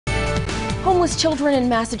Homeless children in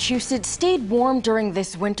Massachusetts stayed warm during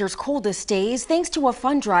this winter's coldest days thanks to a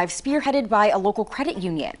fund drive spearheaded by a local credit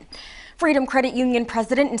union. Freedom Credit Union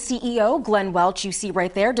President and CEO Glenn Welch, you see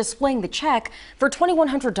right there, displaying the check for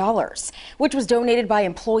 $2,100, which was donated by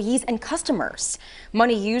employees and customers.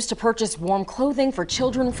 Money used to purchase warm clothing for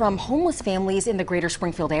children from homeless families in the greater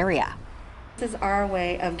Springfield area. This is our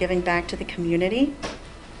way of giving back to the community.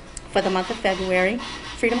 For the month of February,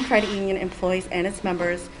 Freedom Credit Union employees and its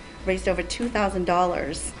members raised over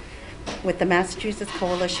 $2,000 with the Massachusetts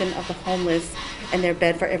Coalition of the Homeless and their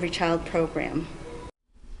Bed for Every Child program.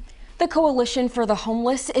 The Coalition for the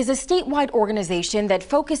Homeless is a statewide organization that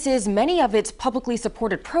focuses many of its publicly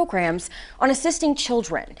supported programs on assisting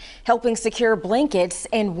children, helping secure blankets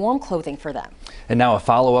and warm clothing for them. And now a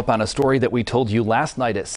follow-up on a story that we told you last night at